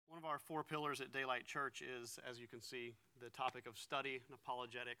our four pillars at Daylight Church is, as you can see, the topic of study and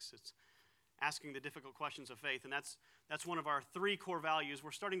apologetics. It's asking the difficult questions of faith, and that's one of our three core values.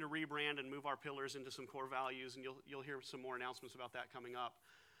 We're starting to rebrand and move our pillars into some core values, and you'll hear some more announcements about that coming up.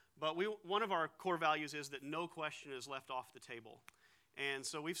 But one of our core values is that no question is left off the table. And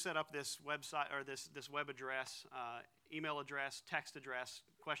so we've set up this website, or this web address, email address, text address,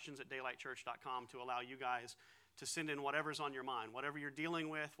 questions@daylightchurch.com, to allow you guys to send in whatever's on your mind, whatever you're dealing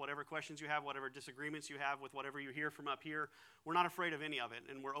with, whatever questions you have, whatever disagreements you have with whatever you hear from up here. We're not afraid of any of it,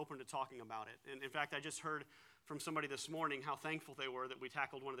 and we're open to talking about it. And in fact, I just heard from somebody this morning how thankful they were that we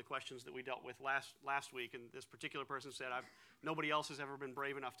tackled one of the questions that we dealt with last week, and this particular person said, nobody else has ever been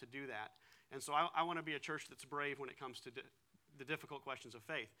brave enough to do that. And so I want to be a church that's brave when it comes to the difficult questions of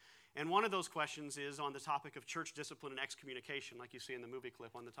faith. And one of those questions is on the topic of church discipline and excommunication, like you see in the movie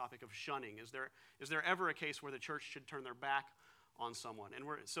clip, on the topic of shunning. Is there ever a case where the church should turn their back on someone? And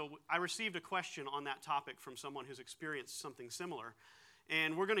so I received a question on that topic from someone who's experienced something similar.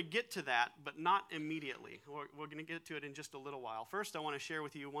 And we're going to get to that, but not immediately. We're going to get to it in just a little while. First, I want to share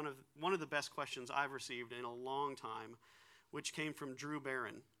with you one of the best questions I've received in a long time, which came from Drew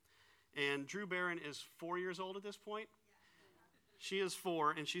Barron. And Drew Barron is 4 years old at this point. She is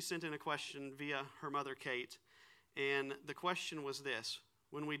 4, and she sent in a question via her mother, Kate. And the question was this: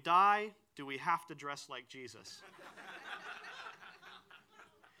 when we die, do we have to dress like Jesus?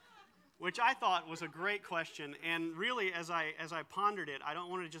 Which I thought was a great question. And really, as I pondered it, I don't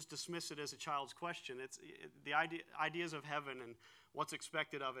want to just dismiss it as a child's question. The ideas of heaven and what's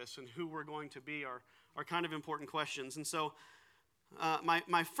expected of us and who we're going to be are kind of important questions. And so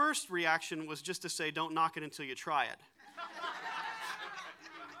my first reaction was just to say, don't knock it until you try it.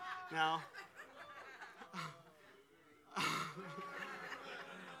 Now,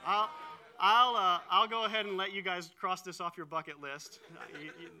 I'll go ahead and let you guys cross this off your bucket list.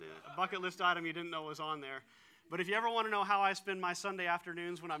 A bucket list item you didn't know was on there. But if you ever want to know how I spend my Sunday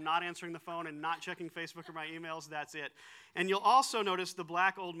afternoons when I'm not answering the phone and not checking Facebook or my emails, that's it. And you'll also notice the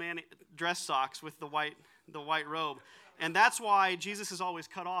black old man dress socks with the white robe. And that's why Jesus is always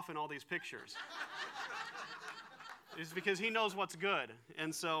cut off in all these pictures. It's because he knows what's good,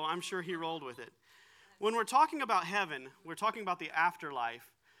 and so I'm sure he rolled with it. When we're talking about heaven, we're talking about the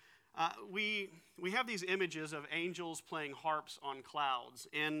afterlife. We have these images of angels playing harps on clouds,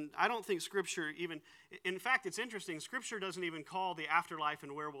 and I don't think Scripture even, in fact, it's interesting, Scripture doesn't even call the afterlife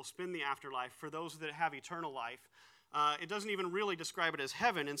and where we'll spend the afterlife for those that have eternal life. It doesn't even really describe it as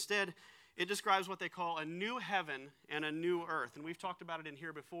heaven. Instead, it describes what they call a new heaven and a new earth, and we've talked about it in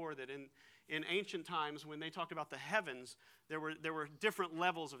here before, that in ancient times, when they talked about the heavens, there were different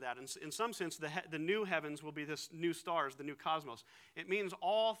levels of that. And in some sense, the new heavens will be this new stars, the new cosmos. It means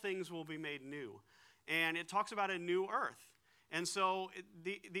all things will be made new. And it talks about a new earth. And so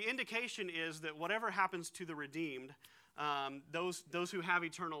the indication is that whatever happens to the redeemed, those who have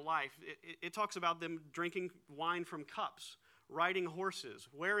eternal life, it talks about them drinking wine from cups, riding horses,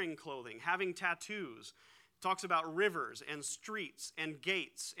 wearing clothing, having tattoos. Talks about rivers and streets and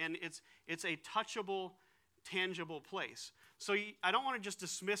gates, and it's a touchable, tangible place. So I don't want to just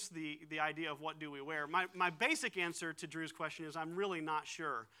dismiss the idea of what do we wear. My basic answer to Drew's question is I'm really not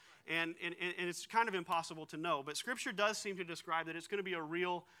sure, and it's kind of impossible to know. But Scripture does seem to describe that it's going to be a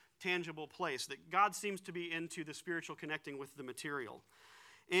real, tangible place, that God seems to be into the spiritual connecting with the material.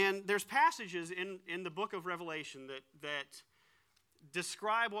 And there's passages in the book of Revelation that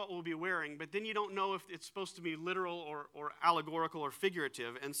describe what we'll be wearing, but then you don't know if it's supposed to be literal or allegorical or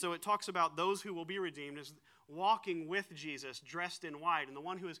figurative. And so it talks about those who will be redeemed as walking with Jesus dressed in white, and the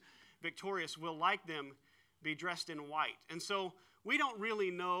one who is victorious will, like them, be dressed in white. And so we don't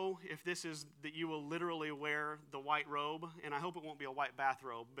really know if this is that you will literally wear the white robe, and I hope it won't be a white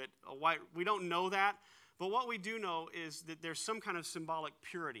bathrobe, but we don't know that. But what we do know is that there's some kind of symbolic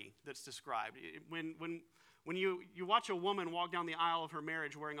purity that's described. When you watch a woman walk down the aisle of her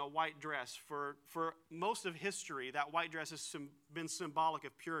marriage wearing a white dress, for most of history, that white dress has been symbolic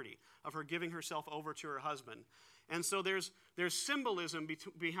of purity, of her giving herself over to her husband. And so there's symbolism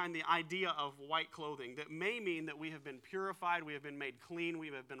behind the idea of white clothing that may mean that we have been purified, we have been made clean, we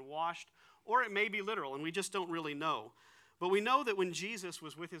have been washed, or it may be literal, and we just don't really know. But we know that when Jesus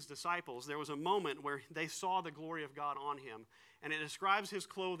was with his disciples, there was a moment where they saw the glory of God on him, and it describes his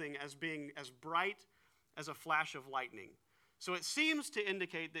clothing as being as bright as a flash of lightning. So it seems to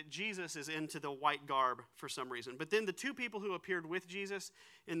indicate that Jesus is into the white garb for some reason. But then the two people who appeared with Jesus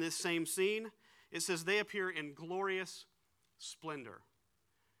in this same scene, it says they appear in glorious splendor.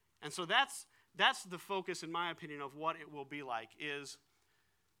 And so that's the focus, in my opinion, of what it will be like, is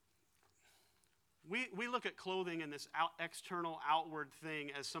We look at clothing and this external, outward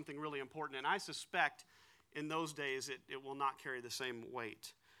thing as something really important, and I suspect in those days it will not carry the same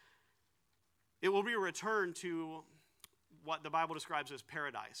weight. It will be a return to what the Bible describes as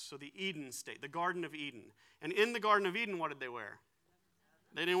paradise, so the Eden state, the Garden of Eden. And in the Garden of Eden, what did they wear?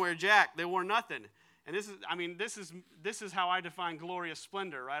 They didn't wear jack. They wore nothing. And this is how I define glorious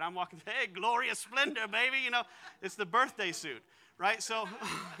splendor, right? I'm walking, hey, glorious splendor, baby. You know, it's the birthday suit, right? So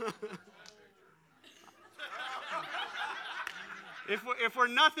if we're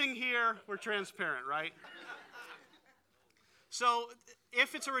nothing here, we're transparent, right? So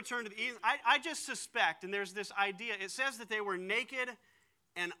if it's a return to the Eden, I just suspect, and there's this idea, it says that they were naked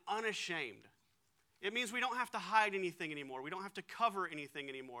and unashamed. It means we don't have to hide anything anymore. We don't have to cover anything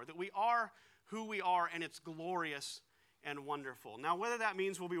anymore. That we are who we are, and it's glorious and wonderful. Now, whether that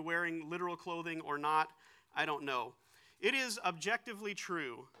means we'll be wearing literal clothing or not, I don't know. It is objectively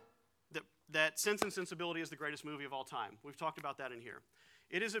true that Sense and Sensibility is the greatest movie of all time. We've talked about that in here.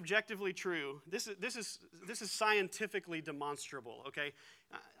 It is objectively true. This is scientifically demonstrable, okay?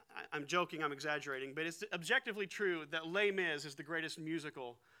 I'm joking, I'm exaggerating, but it's objectively true that Les Mis is the greatest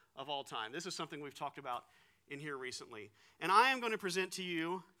musical of all time. This is something we've talked about in here recently. And I am going to present to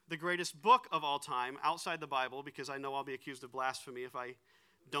you the greatest book of all time outside the Bible, because I know I'll be accused of blasphemy if I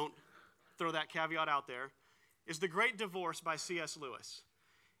don't throw that caveat out there, is The Great Divorce by C.S. Lewis.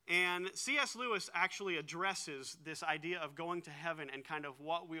 And C.S. Lewis actually addresses this idea of going to heaven and kind of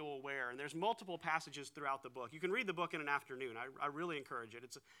what we will wear. And there's multiple passages throughout the book. You can read the book in an afternoon. I really encourage it.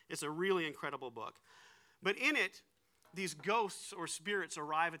 It's a really incredible book. But in it, these ghosts or spirits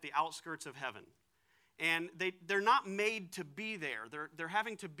arrive at the outskirts of heaven. And they're not made to be there. They're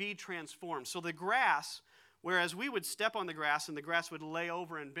having to be transformed. So the grass, whereas we would step on the grass and the grass would lay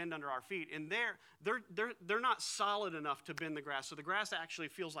over and bend under our feet, and they're not solid enough to bend the grass. So the grass actually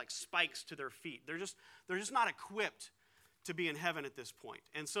feels like spikes to their feet. They're just not equipped to be in heaven at this point.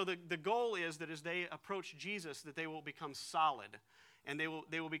 And so the goal is that as they approach Jesus, that they will become solid, and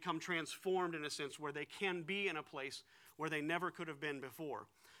they will become transformed in a sense where they can be in a place where they never could have been before.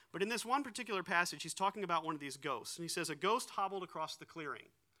 But in this one particular passage, he's talking about one of these ghosts. And he says, a ghost hobbled across the clearing,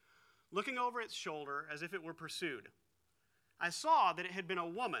 looking over its shoulder as if it were pursued. I saw that it had been a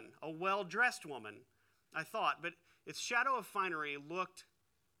woman, a well-dressed woman, I thought, but its shadow of finery looked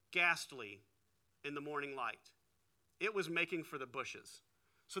ghastly in the morning light. It was making for the bushes.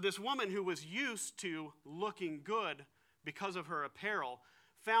 So this woman who was used to looking good because of her apparel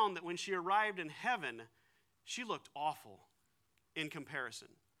found that when she arrived in heaven, she looked awful in comparison.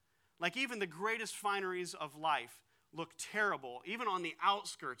 Like even the greatest fineries of life look terrible, even on the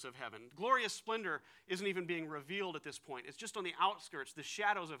outskirts of heaven. Glorious splendor isn't even being revealed at this point. It's just on the outskirts, the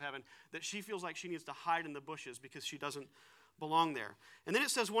shadows of heaven, that she feels like she needs to hide in the bushes because she doesn't belong there. And then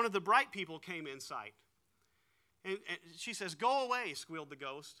it says one of the bright people came in sight. And she says, "Go away," squealed the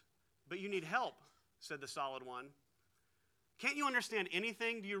ghost. "But you need help," said the solid one. "Can't you understand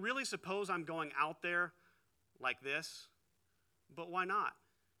anything? Do you really suppose I'm going out there like this? But why not?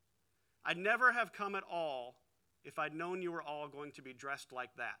 I'd never have come at all if I'd known you were all going to be dressed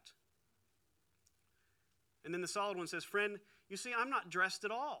like that." And then the solid one says, "Friend, you see, I'm not dressed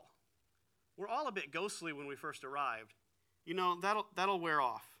at all. We're all a bit ghostly when we first arrived. You know, that'll wear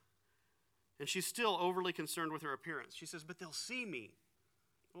off." And she's still overly concerned with her appearance. She says, "But they'll see me."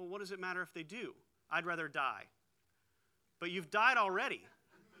 "Well, what does it matter if they do? I'd rather die." "But you've died already.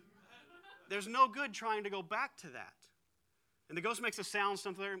 There's no good trying to go back to that." And the ghost makes a sound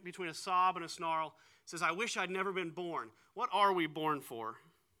somewhere between a sob and a snarl. Says, "I wish I'd never been born. What are we born for?"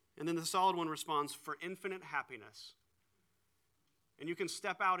 And then the solid one responds, "For infinite happiness." And you can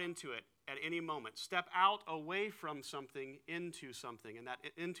step out into it at any moment. Step out away from something into something. And that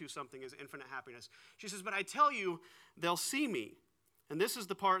into something is infinite happiness. She says, "But I tell you, they'll see me." And this is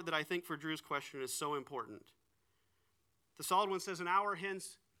the part that I think for Drew's question is so important. The solid one says, "An hour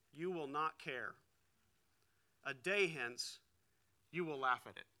hence, you will not care. A day hence, you will laugh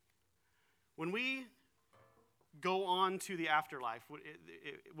at it." When we go on to the afterlife,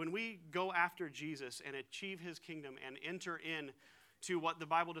 when we go after Jesus and achieve his kingdom and enter in to what the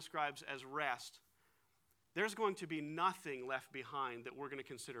Bible describes as rest, there's going to be nothing left behind that we're going to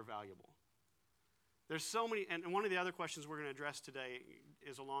consider valuable. There's so many, and one of the other questions we're going to address today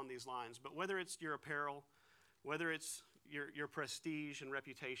is along these lines, but whether it's your apparel, whether it's your prestige and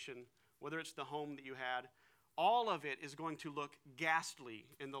reputation, whether it's the home that you had, all of it is going to look ghastly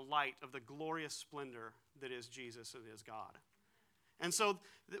in the light of the glorious splendor that is Jesus and is God. And so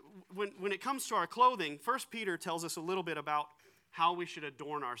when it comes to our clothing, 1 Peter tells us a little bit about how we should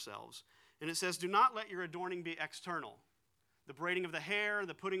adorn ourselves. And it says, "Do not let your adorning be external, the braiding of the hair,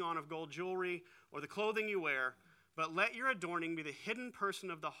 the putting on of gold jewelry, or the clothing you wear, but let your adorning be the hidden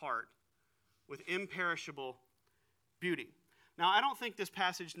person of the heart with imperishable beauty. Now, I don't think this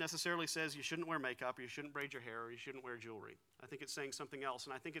passage necessarily says you shouldn't wear makeup, or you shouldn't braid your hair, or you shouldn't wear jewelry. I think it's saying something else,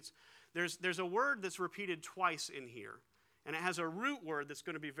 and I think there's a word that's repeated twice in here, and it has a root word that's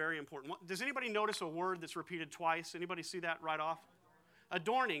going to be very important. Does anybody notice a word that's repeated twice? Anybody see that right off?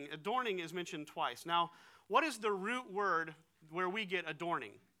 Adorning. Adorning is mentioned twice. Now, what is the root word where we get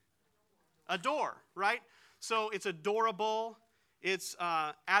adorning? Adore, right? So it's adorable. It's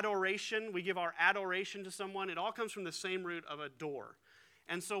adoration. We give our adoration to someone. It all comes from the same root of adore.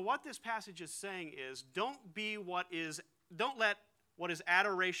 And so what this passage is saying is, don't let what is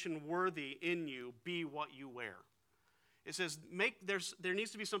adoration worthy in you be what you wear. It says there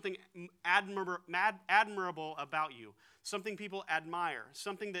needs to be something admirable about you, something people admire,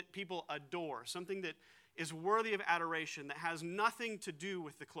 something that people adore, something that is worthy of adoration, that has nothing to do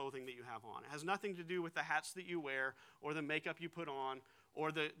with the clothing that you have on. It has nothing to do with the hats that you wear or the makeup you put on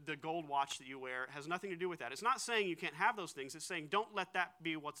or the gold watch that you wear. It has nothing to do with that. It's not saying you can't have those things. It's saying don't let that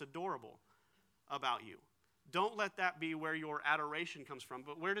be what's adorable about you. Don't let that be where your adoration comes from.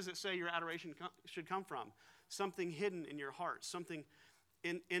 But where does it say your adoration should come from? Something hidden in your heart, something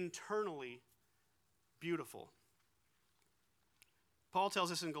internally beautiful. Paul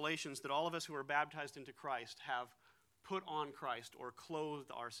tells us in Galatians that all of us who are baptized into Christ have put on Christ or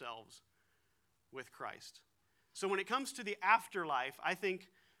clothed ourselves with Christ. So when it comes to the afterlife, I think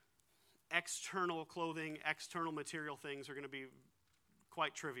external clothing, external material things are going to be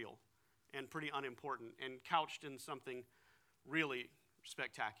quite trivial and pretty unimportant and couched in something really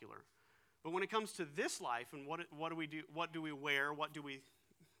spectacular. But when it comes to this life and what do we do, what do we wear, what do we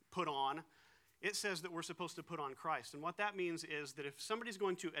put on, it says that we're supposed to put on Christ. And what that means is that if somebody's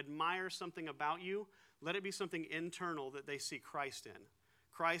going to admire something about you, let it be something internal that they see Christ in.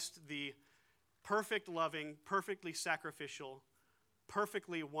 Christ, the perfect, loving, perfectly sacrificial,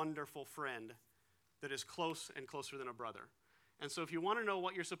 perfectly wonderful friend that is close and closer than a brother. And so if you want to know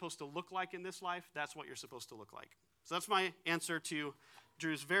what you're supposed to look like in this life, that's what you're supposed to look like. So that's my answer to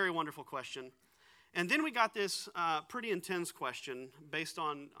Drew's very wonderful question. And then we got this pretty intense question based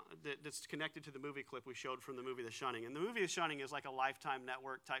on that's connected to the movie clip we showed from the movie The Shunning. And the movie The Shunning is like a Lifetime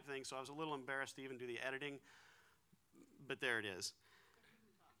Network type thing, so I was a little embarrassed to even do the editing, but there it is.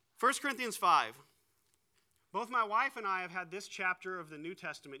 1 Corinthians 5. Both my wife and I have had this chapter of the New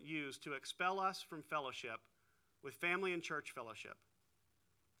Testament used to expel us from fellowship with family and church fellowship.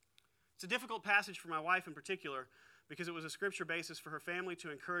 It's a difficult passage for my wife in particular because it was a scripture basis for her family to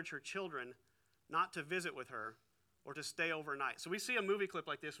encourage her children not to visit with her or to stay overnight. So we see a movie clip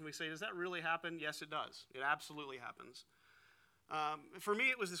like this and we say, does that really happen? Yes, it does. It absolutely happens. For me,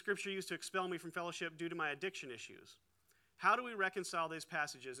 it was the scripture used to expel me from fellowship due to my addiction issues. How do we reconcile these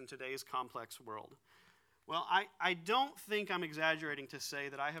passages in today's complex world? Well, I don't think I'm exaggerating to say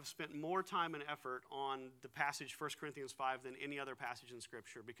that I have spent more time and effort on the passage 1 Corinthians 5 than any other passage in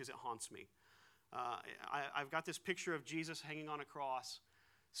Scripture because it haunts me. I've got this picture of Jesus hanging on a cross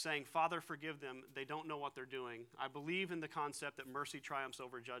saying, Father, forgive them. They don't know what they're doing. I believe in the concept that mercy triumphs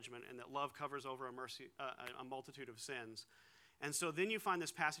over judgment and that love covers over a multitude of sins. And so then you find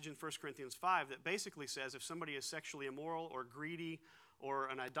this passage in 1 Corinthians 5 that basically says if somebody is sexually immoral or greedy or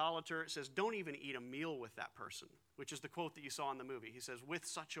an idolater, it says don't even eat a meal with that person, which is the quote that you saw in the movie. He says, with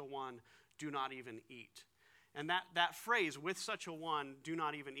such a one, do not even eat. And that phrase, with such a one, do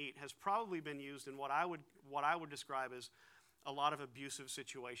not even eat, has probably been used in what I would describe as a lot of abusive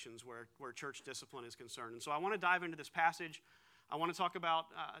situations where church discipline is concerned. And so I want to dive into this passage. I want to talk about,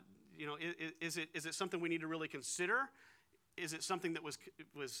 is it something we need to really consider? Is it something that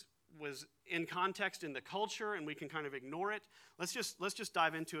was in context in the culture and we can kind of ignore it? Let's just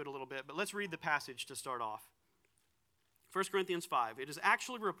dive into it a little bit, but let's read the passage to start off. 1 Corinthians 5. It is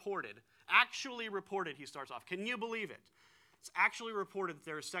actually reported, he starts off. Can you believe it? It's actually reported that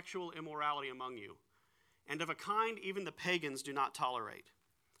there is sexual immorality among you, and of a kind even the pagans do not tolerate.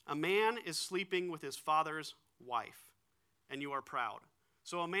 A man is sleeping with his father's wife, and you are proud.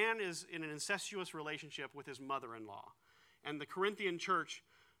 So a man is in an incestuous relationship with his mother-in-law, and the Corinthian church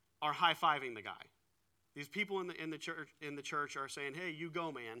are high-fiving the guy. These people in the church are saying, hey, you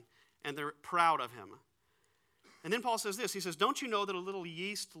go, man, and they're proud of him. And then Paul says this. He says, don't you know that a little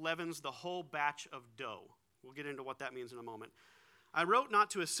yeast leavens the whole batch of dough? We'll get into what that means in a moment. I wrote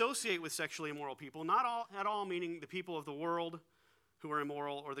not to associate with sexually immoral people, not all, at all meaning the people of the world who are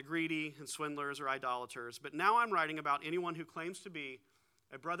immoral or the greedy and swindlers or idolaters, but now I'm writing about anyone who claims to be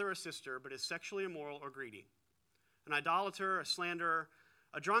a brother or sister but is sexually immoral or greedy. An idolater, a slanderer,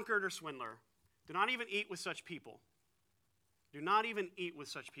 a drunkard or swindler. Do not even eat with such people. Do not even eat with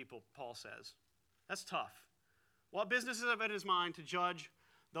such people, Paul says. That's tough. What business is it of his mind to judge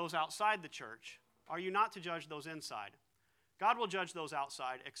those outside the church? Are you not to judge those inside? God will judge those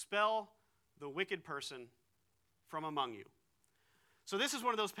outside. Expel the wicked person from among you. So this is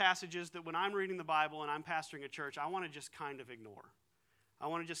one of those passages that when I'm reading the Bible and I'm pastoring a church, I want to just kind of ignore. I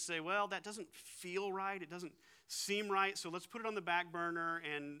want to just say, well, that doesn't feel right. It doesn't seem right, so let's put it on the back burner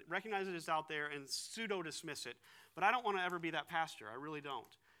and recognize it is out there and pseudo-dismiss it. But I don't want to ever be that pastor. I really don't.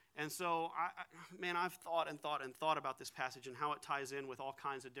 And so, I've thought about this passage and how it ties in with all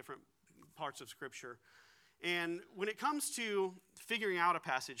kinds of different parts of Scripture. And when it comes to figuring out a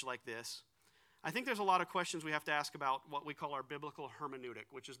passage like this, I think there's a lot of questions we have to ask about what we call our biblical hermeneutic,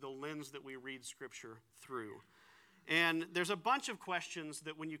 which is the lens that we read Scripture through. And there's a bunch of questions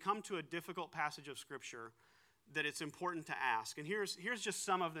that when you come to a difficult passage of Scripture that it's important to ask. And here's just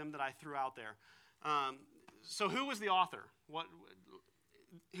some of them that I threw out there. So who was the author?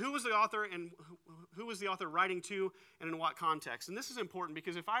 Who was the author, and who was the author writing to, and in what context? And this is important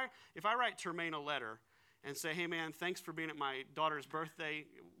because if I write Termaine a letter and say, hey man, thanks for being at my daughter's birthday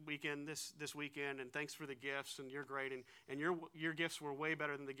weekend this weekend, and thanks for the gifts, and you're great, and your gifts were way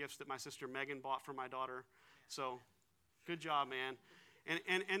better than the gifts that my sister Megan bought for my daughter. So, good job, man.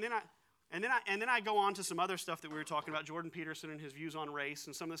 And then I go on to some other stuff that we were talking about, Jordan Peterson and his views on race,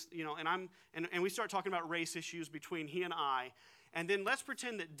 and some of this, and we start talking about race issues between he and I, and then let's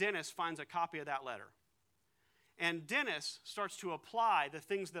pretend that Dennis finds a copy of that letter, and Dennis starts to apply the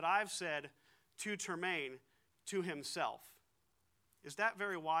things that I've said to Termaine to himself. Is that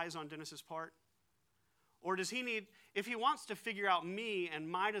very wise on Dennis's part? Or does he need, if he wants to figure out me and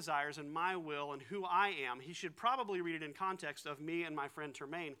my desires and my will and who I am, he should probably read it in context of me and my friend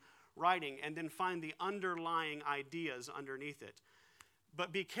Termaine writing and then find the underlying ideas underneath it.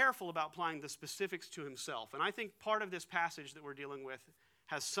 But be careful about applying the specifics to himself. And I think part of this passage that we're dealing with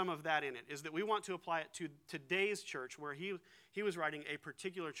has some of that in it, is that we want to apply it to today's church where he was writing a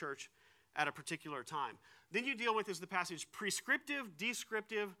particular church at a particular time. Then you deal with, is the passage prescriptive,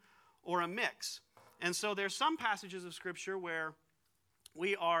 descriptive, or a mix? And so there's some passages of Scripture where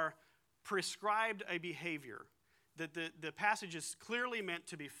we are prescribed a behavior, that the passage is clearly meant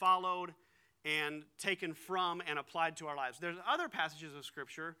to be followed and taken from and applied to our lives. There's other passages of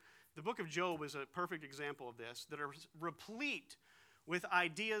Scripture, the book of Job is a perfect example of this, that are replete with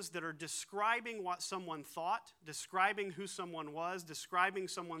ideas that are describing what someone thought, describing who someone was, describing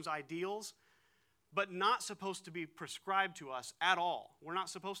someone's ideals, but not supposed to be prescribed to us at all. We're not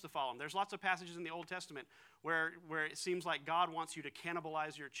supposed to follow them. There's lots of passages in the Old Testament where it seems like God wants you to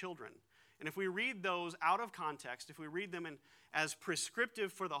cannibalize your children. And if we read those out of context, if we read them as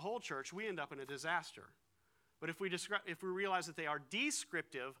prescriptive for the whole church, we end up in a disaster. But if we realize that they are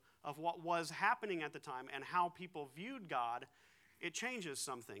descriptive of what was happening at the time and how people viewed God, it changes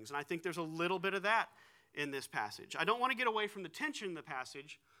some things. And I think there's a little bit of that in this passage. I don't want to get away from the tension in the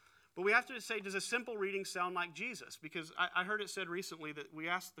passage, but we have to say, does a simple reading sound like Jesus? Because I heard it said recently that we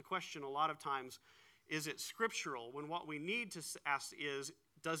ask the question a lot of times, is it scriptural? When what we need to ask is,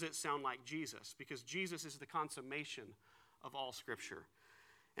 does it sound like Jesus? Because Jesus is the consummation of all Scripture.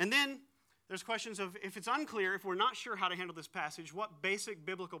 And then there's questions of, if it's unclear, if we're not sure how to handle this passage, what basic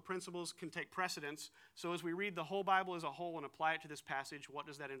biblical principles can take precedence? So as we read the whole Bible as a whole and apply it to this passage, what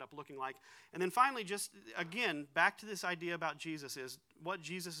does that end up looking like? And then finally, just again, back to this idea about Jesus is, what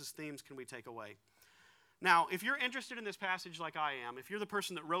Jesus' themes can we take away? Now, if you're interested in this passage like I am, if you're the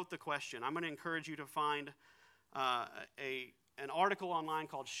person that wrote the question, I'm going to encourage you to find an article online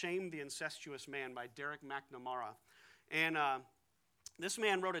called Shame the Incestuous Man by Derek McNamara. And this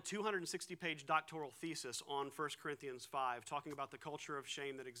man wrote a 260-page doctoral thesis on 1 Corinthians 5, talking about the culture of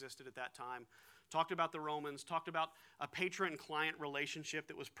shame that existed at that time, talked about the Romans, talked about a patron and client relationship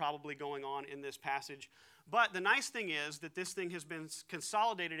that was probably going on in this passage. But the nice thing is that this thing has been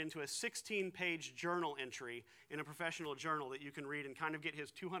consolidated into a 16-page journal entry in a professional journal that you can read and kind of get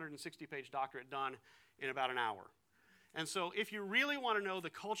his 260-page doctorate done in about an hour. And so if you really want to know the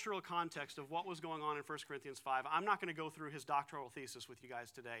cultural context of what was going on in 1 Corinthians 5, I'm not going to go through his doctoral thesis with you guys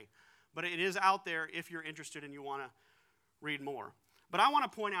today. But it is out there if you're interested and you want to read more. But I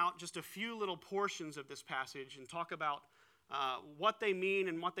want to point out just a few little portions of this passage and talk about what they mean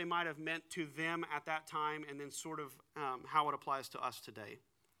and what they might have meant to them at that time, and then sort of how it applies to us today.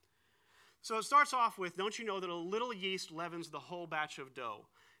 So it starts off with, don't you know that a little yeast leavens the whole batch of dough?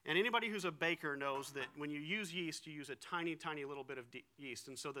 And anybody who's a baker knows that when you use yeast, you use a tiny, tiny little bit of yeast.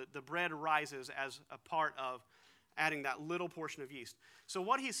 And so the bread rises as a part of adding that little portion of yeast. So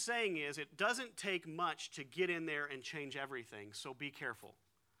what he's saying is it doesn't take much to get in there and change everything, so be careful.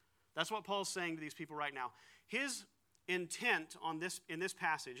 That's what Paul's saying to these people right now. His intent on this in this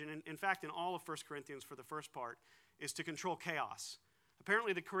passage, and in fact in all of 1 Corinthians for the first part, is to control chaos.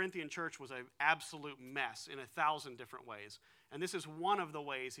 Apparently the Corinthian church was an absolute mess in 1,000 different ways, and this is one of the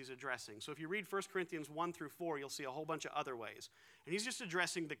ways he's addressing. So if you read 1 Corinthians 1 through 4, you'll see a whole bunch of other ways. And he's just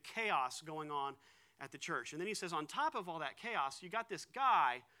addressing the chaos going on at the church. And then he says, on top of all that chaos, you got this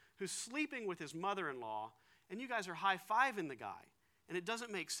guy who's sleeping with his mother-in-law, and you guys are high-fiving the guy. And it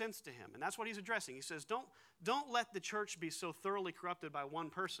doesn't make sense to him. And that's what he's addressing. He says, don't let the church be so thoroughly corrupted by one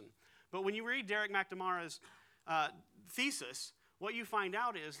person. But when you read Derek McNamara's thesis, what you find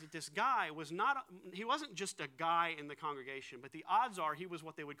out is that this guy he wasn't just a guy in the congregation, but the odds are he was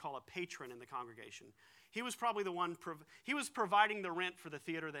what they would call a patron in the congregation. He was probably the one, he was providing the rent for the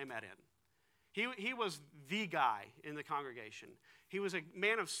theater they met in. He was the guy in the congregation. He was a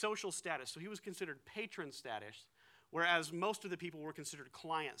man of social status, so he was considered patron status, whereas most of the people were considered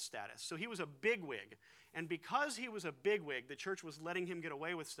client status. So he was a bigwig. And because he was a bigwig, the church was letting him get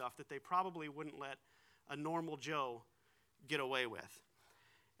away with stuff that they probably wouldn't let a normal Joe get away with.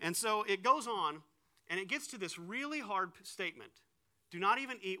 And so it goes on, and it gets to this really hard statement. Do not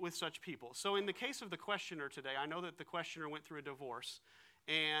even eat with such people. So in the case of the questioner today, I know that the questioner went through a divorce,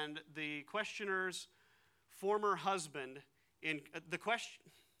 and the questioner's former husband,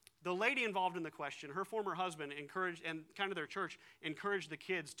 the lady involved in the question, her former husband encouraged, and kind of their church, encouraged the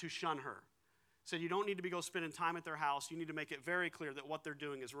kids to shun her. Said you don't need to go spending time at their house. You need to make it very clear that what they're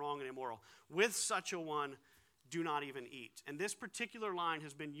doing is wrong and immoral. With such a one, do not even eat. And this particular line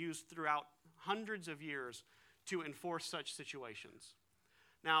has been used throughout hundreds of years to enforce such situations.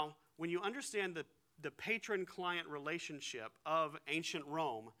 Now, when you understand the patron-client relationship of ancient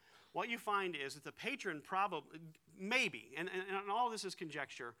Rome, what you find is that the patron probably, maybe, and all of this is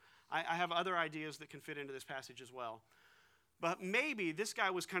conjecture. I have other ideas that can fit into this passage as well. But maybe this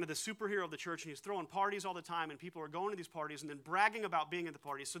guy was kind of the superhero of the church, and he's throwing parties all the time, and people are going to these parties and then bragging about being at the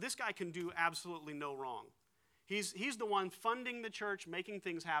parties. So this guy can do absolutely no wrong. He's the one funding the church, making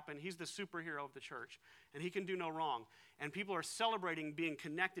things happen. He's the superhero of the church, and he can do no wrong. And people are celebrating being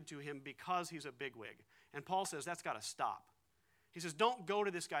connected to him because he's a bigwig. And Paul says that's got to stop. He says, don't go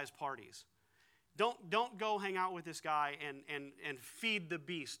to this guy's parties. Don't go hang out with this guy and feed the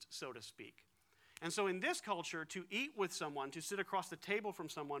beast, so to speak. And so in this culture, to eat with someone, to sit across the table from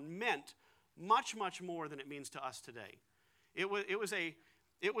someone, meant much, much more than it means to us today. It was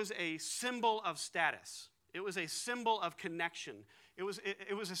a symbol of status. It was a symbol of connection. It was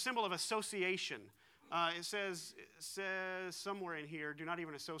a symbol of association. It says somewhere in here, do not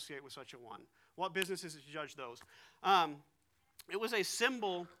even associate with such a one. What business is it to judge those? It was a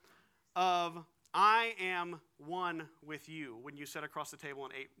symbol of I am one with you when you sat across the table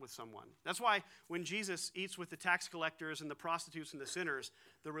and ate with someone. That's why when Jesus eats with the tax collectors and the prostitutes and the sinners,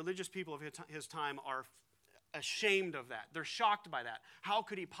 the religious people of his time are ashamed of that. They're shocked by that. How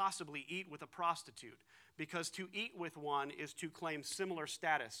could he possibly eat with a prostitute? Because to eat with one is to claim similar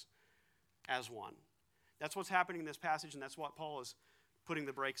status as one. That's what's happening in this passage, and that's what Paul is putting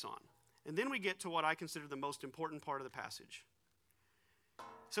the brakes on. And then we get to what I consider the most important part of the passage.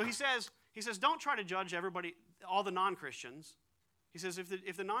 So he says, don't try to judge everybody, all the non-Christians. He says,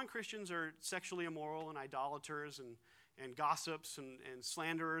 if the non-Christians are sexually immoral and idolaters and gossips and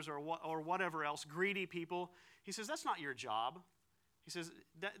slanderers or whatever else, greedy people, he says, that's not your job. He says,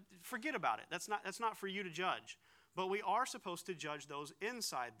 forget about it. That's not for you to judge. But we are supposed to judge those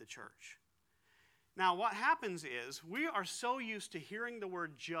inside the church. Now, what happens is we are so used to hearing the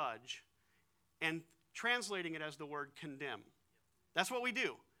word judge and translating it as the word condemn. That's what we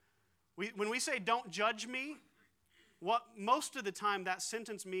do. When we say don't judge me, what most of the time that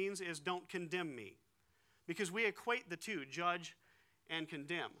sentence means is don't condemn me. Because we equate the two, judge and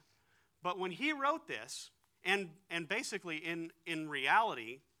condemn. But when he wrote this, and basically in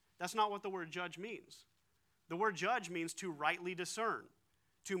reality, that's not what the word judge means. The word judge means to rightly discern,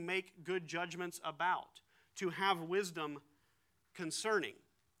 to make good judgments about, to have wisdom concerning.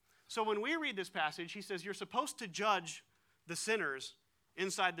 So when we read this passage, he says you're supposed to judge the sinners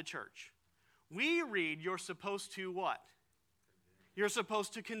inside the church. We read you're supposed to what? You're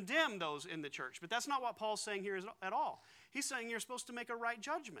supposed to condemn those in the church. But that's not what Paul's saying here at all. He's saying you're supposed to make a right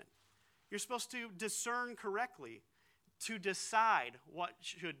judgment. You're supposed to discern correctly, to decide what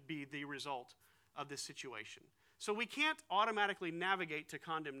should be the result of this situation. So we can't automatically navigate to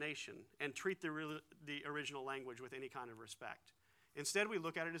condemnation and treat the original language with any kind of respect. Instead, we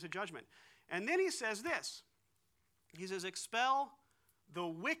look at it as a judgment. And then he says this. He says, expel the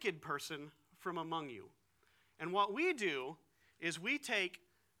wicked person from among you. And what we do is we take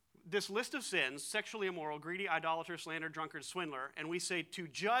this list of sins, sexually immoral, greedy, idolater, slander, drunkard, swindler, and we say to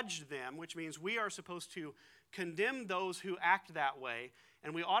judge them, which means we are supposed to condemn those who act that way,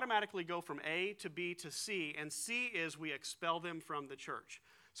 and we automatically go from A to B to C, and C is we expel them from the church.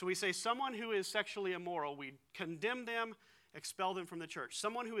 So we say someone who is sexually immoral, we condemn them, expel them from the church.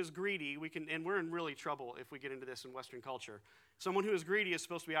 Someone who is greedy, and we're in really trouble if we get into this in Western culture. Someone who is greedy is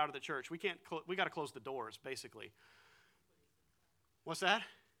supposed to be out of the church. We got to close the doors, basically. What's that?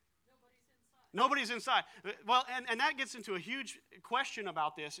 Nobody's inside. Well, and that gets into a huge question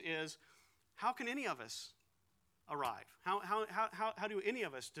about this is, how can any of us arrive? How do any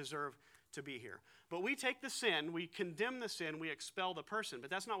of us deserve to be here? But we take the sin, we condemn the sin, we expel the person. But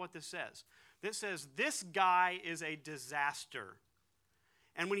that's not what this says. This says, this guy is a disaster.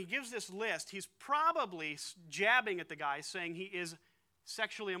 And when he gives this list, he's probably jabbing at the guy, saying he is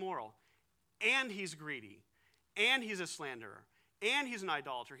sexually immoral, and he's greedy, and he's a slanderer, and he's an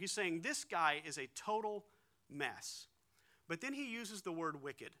idolater. He's saying this guy is a total mess. But then he uses the word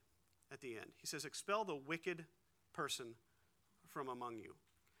wicked at the end. He says, expel the wicked person from among you.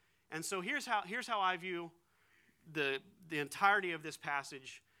 And so here's how I view the entirety of this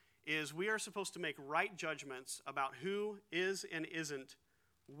passage is we are supposed to make right judgments about who is and isn't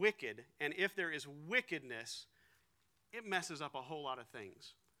wicked. And if there is wickedness, it messes up a whole lot of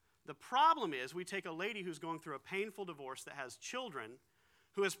things. The problem is we take a lady who's going through a painful divorce that has children,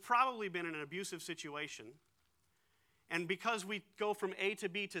 who has probably been in an abusive situation, and because we go from A to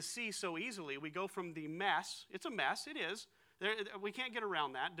B to C so easily, we go from the mess. It's a mess, it is. We can't get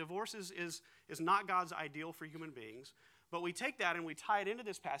around that. Divorce is not God's ideal for human beings. But we take that and we tie it into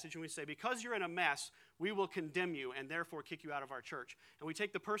this passage and we say, because you're in a mess, we will condemn you and therefore kick you out of our church. And we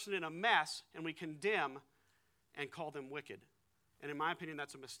take the person in a mess and we condemn and call them wicked. And in my opinion,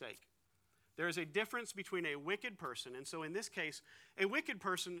 that's a mistake. There is a difference between a wicked person, and so in this case, a wicked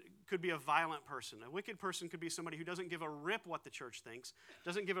person could be a violent person. A wicked person could be somebody who doesn't give a rip what the church thinks,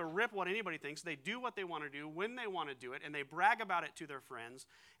 doesn't give a rip what anybody thinks. They do what they want to do when they want to do it, and they brag about it to their friends,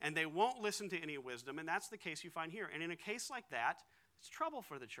 and they won't listen to any wisdom, and that's the case you find here. And in a case like that, it's trouble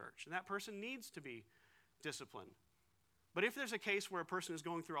for the church, and that person needs to be disciplined. But if there's a case where a person is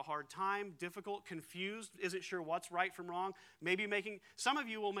going through a hard time, difficult, confused, isn't sure what's right from wrong, maybe some of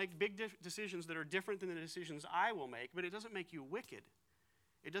you will make big decisions that are different than the decisions I will make, but it doesn't make you wicked.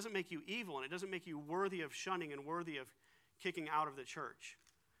 It doesn't make you evil, and it doesn't make you worthy of shunning and worthy of kicking out of the church.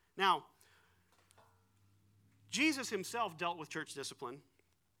 Now, Jesus himself dealt with church discipline.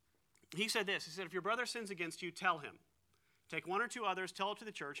 He said this, he said, if your brother sins against you, tell him. Take one or two others, tell it to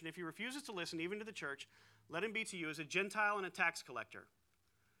the church, and if he refuses to listen even to the church, let him be to you as a Gentile and a tax collector.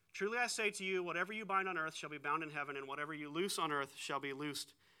 Truly I say to you, whatever you bind on earth shall be bound in heaven, and whatever you loose on earth shall be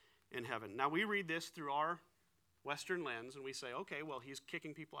loosed in heaven. Now we read this through our Western lens, and we say, okay, well, he's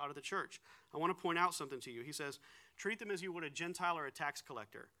kicking people out of the church. I want to point out something to you. He says, treat them as you would a Gentile or a tax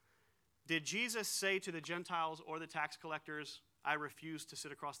collector. Did Jesus say to the Gentiles or the tax collectors, I refuse to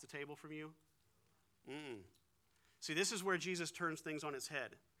sit across the table from you? See, this is where Jesus turns things on its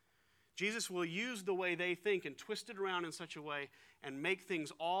head. Jesus will use the way they think and twist it around in such a way and make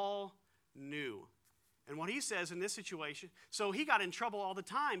things all new. And what he says in this situation, so he got in trouble all the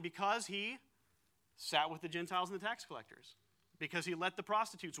time because he sat with the Gentiles and the tax collectors, because he let the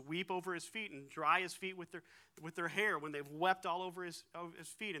prostitutes weep over his feet and dry his feet with their hair when they've wept all over his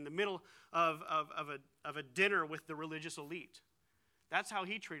feet in the middle of a dinner with the religious elite. That's how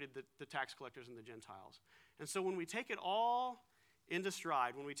he treated the tax collectors and the Gentiles. And so when we take it all into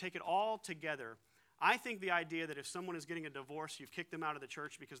stride, when we take it all together, I think the idea that if someone is getting a divorce, you've kicked them out of the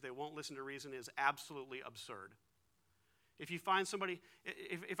church because they won't listen to reason is absolutely absurd. If you find somebody,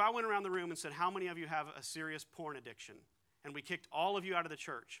 if I went around the room and said, how many of you have a serious porn addiction, and we kicked all of you out of the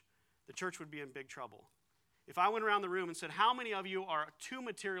church would be in big trouble. If I went around the room and said, how many of you are too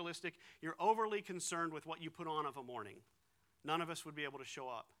materialistic, you're overly concerned with what you put on of a morning, none of us would be able to show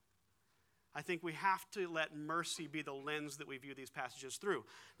up. I think we have to let mercy be the lens that we view these passages through.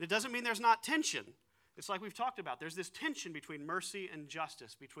 It doesn't mean there's not tension. It's like we've talked about. There's this tension between mercy and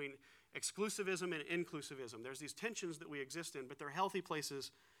justice, between exclusivism and inclusivism. There's these tensions that we exist in, but they're healthy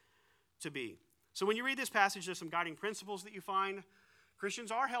places to be. So when you read this passage, there's some guiding principles that you find.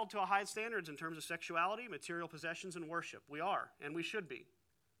 Christians are held to a high standards in terms of sexuality, material possessions, and worship. We are, and we should be.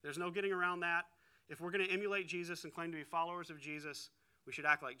 There's no getting around that. If we're going to emulate Jesus and claim to be followers of Jesus, we should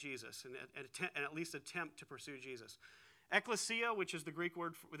act like Jesus and at least attempt to pursue Jesus. Ecclesia, which is the Greek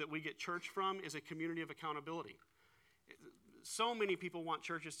word that we get church from, is a community of accountability. So many people want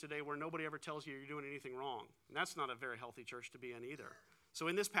churches today where nobody ever tells you you're doing anything wrong. And that's not a very healthy church to be in either. So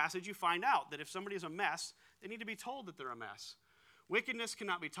in this passage, you find out that if somebody is a mess, they need to be told that they're a mess. Wickedness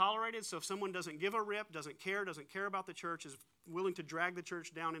cannot be tolerated, so if someone doesn't give a rip, doesn't care about the church, is willing to drag the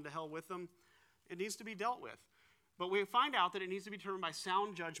church down into hell with them, it needs to be dealt with. But we find out that it needs to be determined by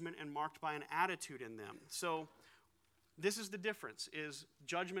sound judgment and marked by an attitude in them. So this is the difference, is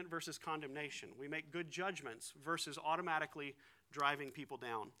judgment versus condemnation. We make good judgments versus automatically driving people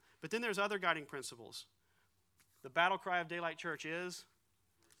down. But then there's other guiding principles. The battle cry of Daylight Church is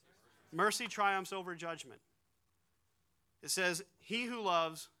mercy triumphs over judgment. It says, he who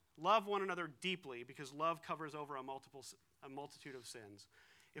loves, love one another deeply, because love covers over a multitude of sins.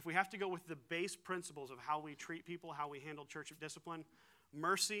 If we have to go with the base principles of how we treat people, how we handle church discipline,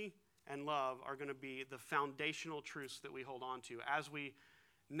 mercy and love are going to be the foundational truths that we hold on to as we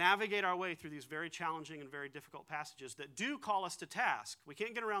navigate our way through these very challenging and very difficult passages that do call us to task. We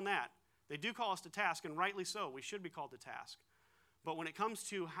can't get around that. They do call us to task, and rightly so. We should be called to task. But when it comes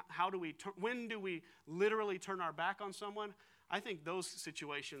to when do we literally turn our back on someone, I think those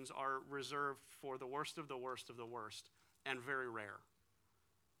situations are reserved for the worst of the worst of the worst, and very rare.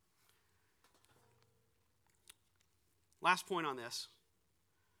 Last point on this.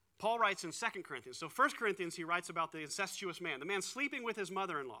 Paul writes in 2 Corinthians. So 1 Corinthians, he writes about the incestuous man, the man sleeping with his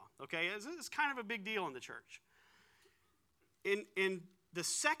mother-in-law. Okay, it's kind of a big deal in the church. In the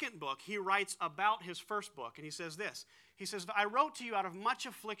second book, he writes about his first book, and he says this. He says, I wrote to you out of much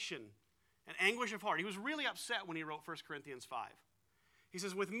affliction and anguish of heart. He was really upset when he wrote 1 Corinthians 5. He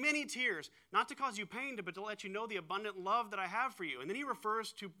says, with many tears, not to cause you pain, but to let you know the abundant love that I have for you. And then he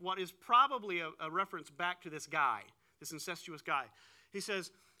refers to what is probably a reference back to this guy, this incestuous guy. He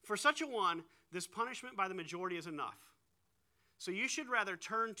says, for such a one, this punishment by the majority is enough. So you should rather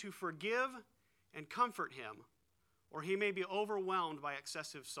turn to forgive and comfort him, or he may be overwhelmed by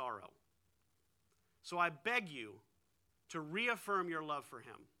excessive sorrow. So I beg you to reaffirm your love for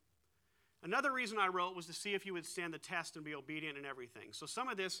him. Another reason I wrote was to see if you would stand the test and be obedient in everything. So some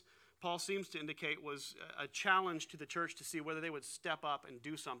of this, Paul seems to indicate, was a challenge to the church to see whether they would step up and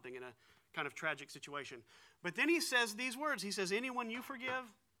do something in a kind of tragic situation. But then he says these words. He says, anyone you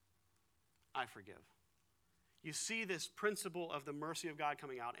forgive, I forgive. You see this principle of the mercy of God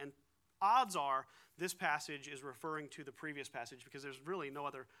coming out. And odds are this passage is referring to the previous passage because there's really no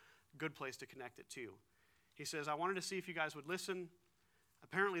other good place to connect it to. He says, I wanted to see if you guys would listen.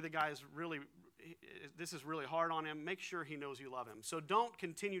 Apparently the guy is this is really hard on him. Make sure he knows you love him. So don't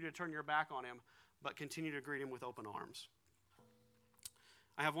continue to turn your back on him, but continue to greet him with open arms.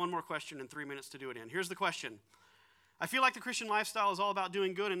 I have one more question and 3 minutes to do it in. Here's the question. I feel like the Christian lifestyle is all about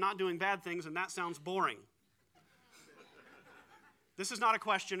doing good and not doing bad things, and that sounds boring. This is not a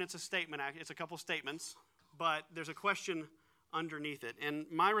question, it's a statement. It's a couple statements, but there's a question underneath it. And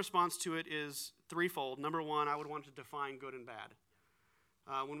my response to it is threefold. Number one, I would want to define good and bad.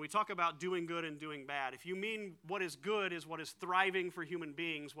 When we talk about doing good and doing bad, if you mean what is good is what is thriving for human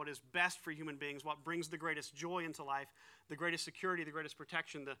beings, what is best for human beings, what brings the greatest joy into life, the greatest security, the greatest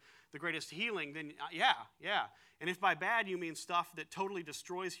protection, the greatest healing, then yeah. And if by bad you mean stuff that totally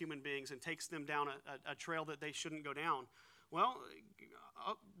destroys human beings and takes them down a trail that they shouldn't go down, well,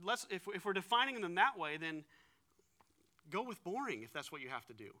 if we're defining them that way, then go with boring if that's what you have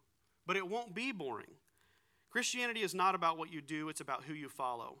to do. But it won't be boring. Christianity is not about what you do, it's about who you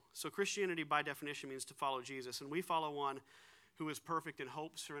follow. So Christianity, by definition, means to follow Jesus. And we follow one who is perfect in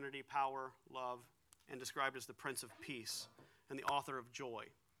hope, serenity, power, love, and described as the Prince of Peace and the author of joy.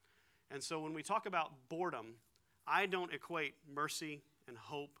 And so when we talk about boredom, I don't equate mercy and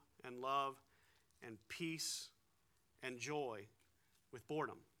hope and love and peace and joy with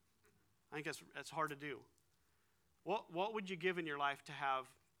boredom. I think that's hard to do. What would you give in your life to have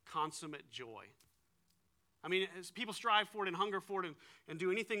consummate joy? I mean, people strive for it and hunger for it and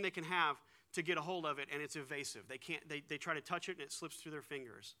do anything they can have to get a hold of it, and it's evasive. They try to touch it, and it slips through their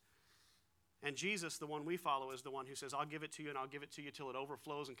fingers. And Jesus, the one we follow, is the one who says, I'll give it to you, and I'll give it to you till it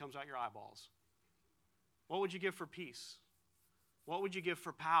overflows and comes out your eyeballs. What would you give for peace? What would you give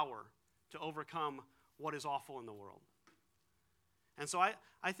for power to overcome what is awful in the world? And so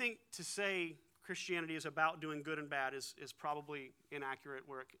I think to say Christianity is about doing good and bad is probably inaccurate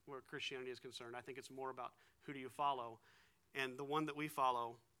where Christianity is concerned. I think it's more about who do you follow. And the one that we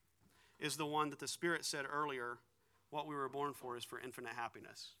follow is the one that the Spirit said earlier, what we were born for is for infinite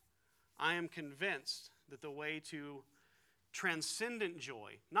happiness. I am convinced that the way to transcendent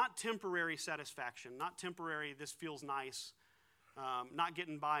joy, not temporary satisfaction, not temporary this feels nice, not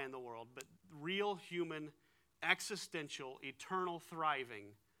getting by in the world, but real human, existential, eternal thriving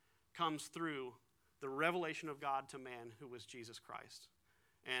comes through the revelation of God to man who was Jesus Christ.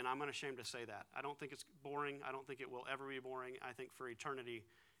 And I'm unashamed to say that. I don't think it's boring. I don't think it will ever be boring. I think for eternity,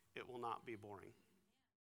 it will not be boring.